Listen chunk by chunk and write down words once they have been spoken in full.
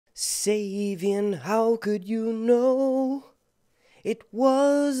Savian, how could you know it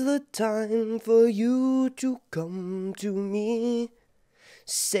was the time for you to come to me?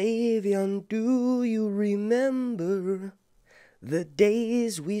 Savian, do you remember the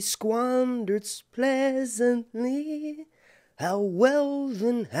days we squandered pleasantly? How well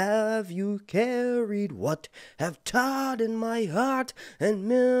then have you carried what have taught in my heart and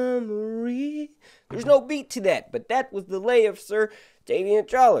memory? There's no beat to that, but that was the lay of Sir Davian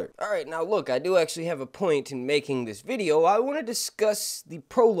Trawler. Alright, now look, I do actually have a point in making this video. I want to discuss the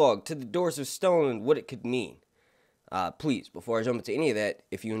prologue to the Doors of Stone and what it could mean. Please, before I jump into any of that,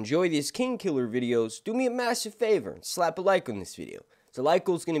 if you enjoy these Kingkiller videos, do me a massive favor and slap a like on this video. So like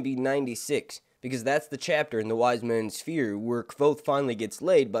goal is going to be 96, because that's the chapter in the Wise Man's Sphere where KVOTHE finally gets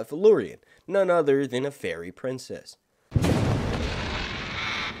laid by Felurian, none other than a fairy princess.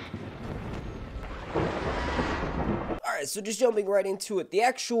 Alright, so just jumping right into it, the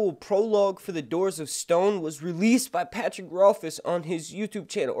actual prologue for the Doors of Stone was released by Patrick Rothfuss on his YouTube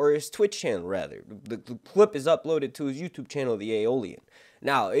channel, or his Twitch channel rather. The clip is uploaded to his YouTube channel, The Aeolian.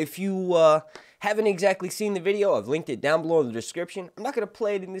 Now, if you haven't exactly seen the video, I've linked it down below in the description. I'm not going to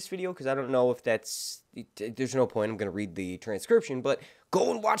play it in this video because I don't know if there's no point. I'm going to read the transcription, but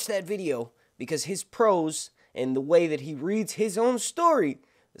go and watch that video because his prose and the way that he reads his own story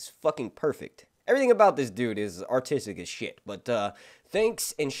is fucking perfect. Everything about this dude is artistic as shit, but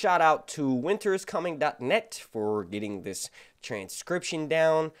thanks and shout out to winteriscoming.net for getting this transcription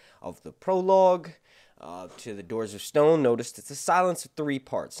down of the prologue to the Doors of Stone. Notice it's a silence of 3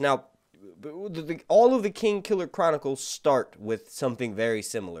 parts. Now, all of the Kingkiller Chronicles start with something very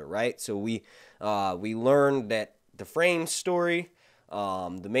similar, right? So we learned that the frame story,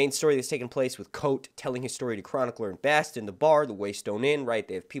 the main story that's taking place with Coat telling his story to Chronicler and Bast in the bar, the Waystone Inn, right?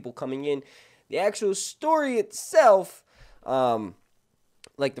 They have people coming in. The actual story itself,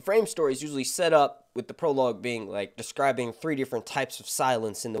 like the frame story is usually set up with the prologue being like describing 3 different types of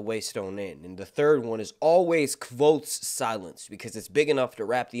silence in the Waystone Inn. And the third one is always KVOTHE's silence because it's big enough to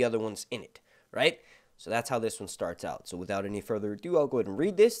wrap the other ones in it, right? So that's how this one starts out. So without any further ado, I'll go ahead and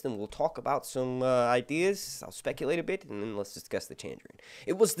read this, then we'll talk about some ideas. I'll speculate a bit, and then let's discuss the Chandrian.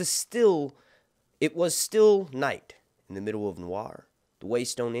 It was still night in the middle of Noir. The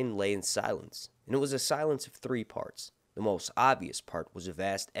Waystone Inn lay in silence, and it was a silence of 3 parts. The most obvious part was a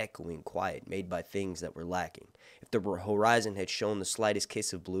vast echoing quiet made by things that were lacking. If the horizon had shown the slightest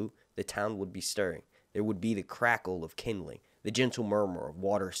kiss of blue, the town would be stirring. There would be the crackle of kindling, the gentle murmur of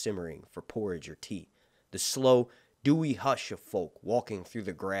water simmering for porridge or tea. The slow, dewy hush of folk walking through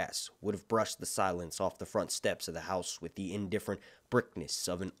the grass would have brushed the silence off the front steps of the house with the indifferent brickness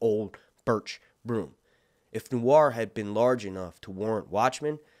of an old birch broom. If Noir had been large enough to warrant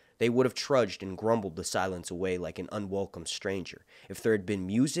watchmen, they would have trudged and grumbled the silence away like an unwelcome stranger. If there had been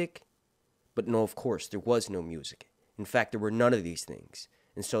music, but no, of course, there was no music. In fact, there were none of these things,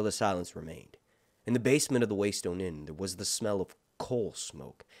 and so the silence remained. In the basement of the Waystone Inn, there was the smell of coal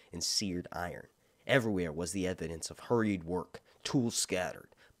smoke and seared iron. Everywhere was the evidence of hurried work, tools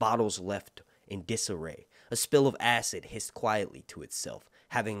scattered, bottles left in disarray. A spill of acid hissed quietly to itself,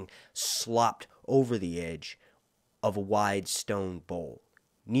 having slopped over the edge of a wide stone bowl.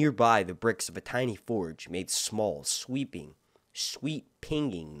 Nearby, the bricks of a tiny forge made small, sweet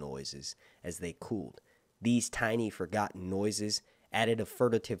pinging noises as they cooled. These tiny, forgotten noises added a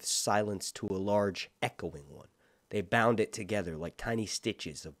furtive silence to a large, echoing one. They bound it together like tiny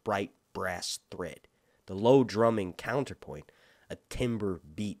stitches of bright brass thread. The low drumming counterpoint, a timbre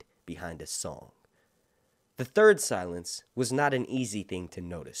beat behind a song. The third silence was not an easy thing to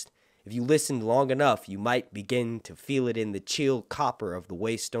notice. If you listened long enough, you might begin to feel it in the chill copper of the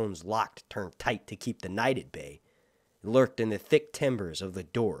Waystone's lock turned tight to keep the night at bay. It lurked in the thick timbers of the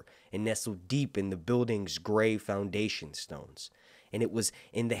door and nestled deep in the building's gray foundation stones. And it was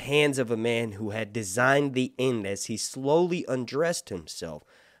in the hands of a man who had designed the inn as he slowly undressed himself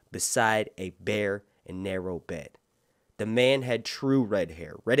beside a bare and narrow bed. The man had true red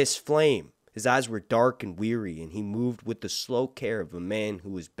hair, red as flame. His eyes were dark and weary, and he moved with the slow care of a man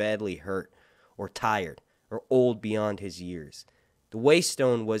who was badly hurt, or tired, or old beyond his years. The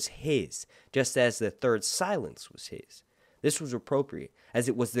Waystone was his, just as the third silence was his. This was appropriate, as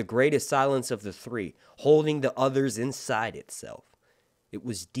it was the greatest silence of the 3, holding the others inside itself. It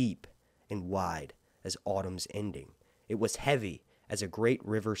was deep and wide as autumn's ending. It was heavy as a great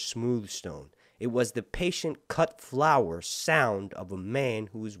river smooth stone. It was the patient cut flower sound of a man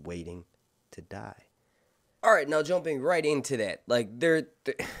who was waiting to die. Alright, now jumping right into that. Like,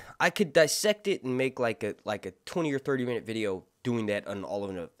 I could dissect it and make like a 20 or 30 minute video doing that on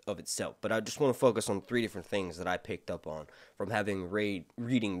all of itself. But I just want to focus on 3 different things that I picked up on from having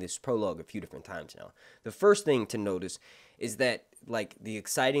reading this prologue a few different times now. The first thing to notice is that, like, the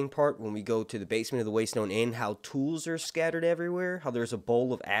exciting part when we go to the basement of the Waystone Inn, how tools are scattered everywhere, how there's a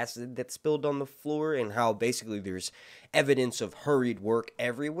bowl of acid that's spilled on the floor, and how basically there's evidence of hurried work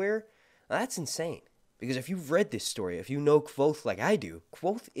everywhere. Now, that's insane. Because if you've read this story, if you know Kvothe like I do,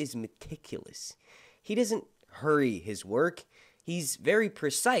 Kvothe is meticulous. He doesn't hurry his work. He's very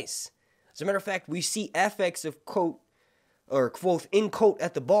precise. As a matter of fact, we see affects of Kvothe in Kote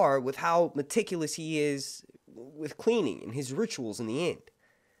at the bar with how meticulous he is with cleaning and his rituals in the end.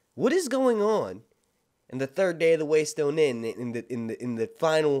 What is going on in the 3rd day of the Waystone Inn in the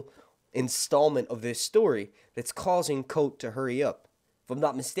final installment of this story that's causing Kote to hurry up? If I'm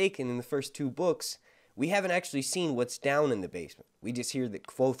not mistaken, in the first 2 books, we haven't actually seen what's down in the basement. We just hear that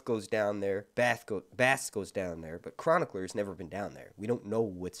Kvothe goes down there, Bast goes down there, but Chronicler's never been down there. We don't know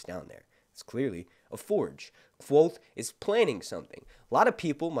what's down there. It's clearly a forge. Kvothe is planning something. A lot of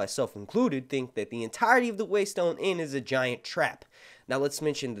people, myself included, think that the entirety of the Waystone Inn is a giant trap. Now let's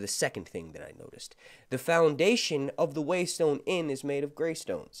mention the second thing that I noticed. The foundation of the Waystone Inn is made of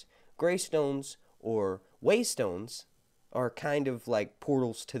greystones. Greystones, or waystones, are kind of like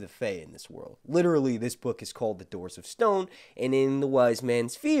portals to the Fae in this world. Literally, this book is called The Doors of Stone, and in The Wise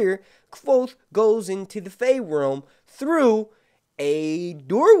Man's Fear, Kvothe goes into the Fae realm through a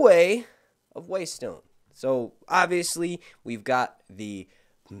doorway of waystone. So, obviously, we've got the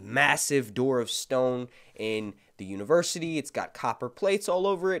massive door of stone in the university. It's got copper plates all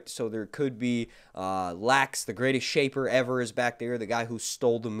over it, so there could be Lax, the greatest shaper ever, is back there, the guy who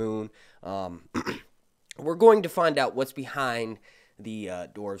stole the moon. We're going to find out what's behind the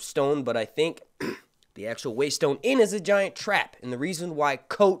door of stone, but I think the actual Waystone Inn is a giant trap. And the reason why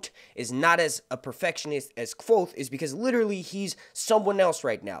Kote is not as a perfectionist as Kvothe is because literally he's someone else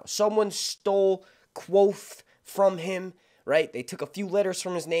right now. Someone stole Kvothe from him, right? They took a few letters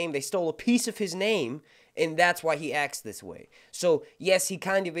from his name. They stole a piece of his name, and that's why he acts this way. So, yes, he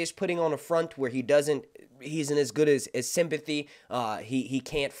kind of is putting on a front where he isn't as good as sympathy. He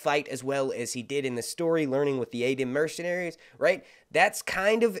can't fight as well as he did in the story, learning with the Adim mercenaries, right? That's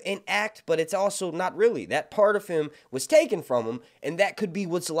kind of an act, but it's also not really. That part of him was taken from him, and that could be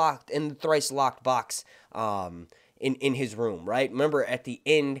what's locked in the thrice locked box in his room, right? Remember at the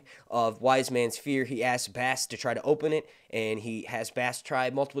end of Wise Man's Fear, he asks Bast to try to open it, and he has Bast try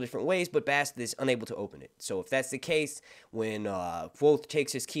multiple different ways, but Bast is unable to open it. So if that's the case, when Kvothe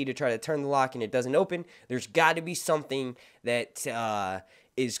takes his key to try to turn the lock and it doesn't open, there's got to be something that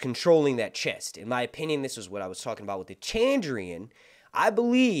is controlling that chest. In my opinion, this is what I was talking about with the Chandrian. I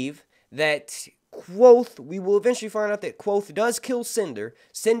believe that Kvothe, we will eventually find out that Kvothe does kill Cinder.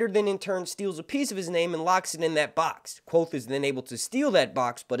 Cinder then in turn steals a piece of his name and locks it in that box. Kvothe is then able to steal that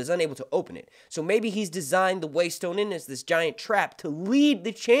box, but is unable to open it. So maybe he's designed the Waystone Inn as this giant trap to lead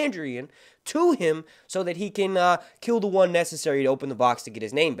the Chandrian to him so that he can kill the one necessary to open the box to get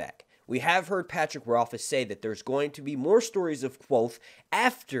his name back. We have heard Patrick Rothfuss say that there's going to be more stories of Kvothe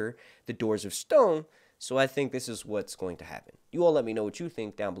after the Doors of Stone, so I think this is what's going to happen. You all let me know what you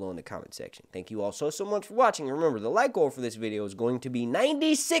think down below in the comment section. Thank you all so much for watching. Remember, the like goal for this video is going to be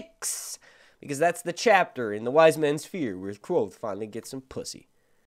 96, because that's the chapter in The Wise Man's Fear where Kvothe finally gets some pussy.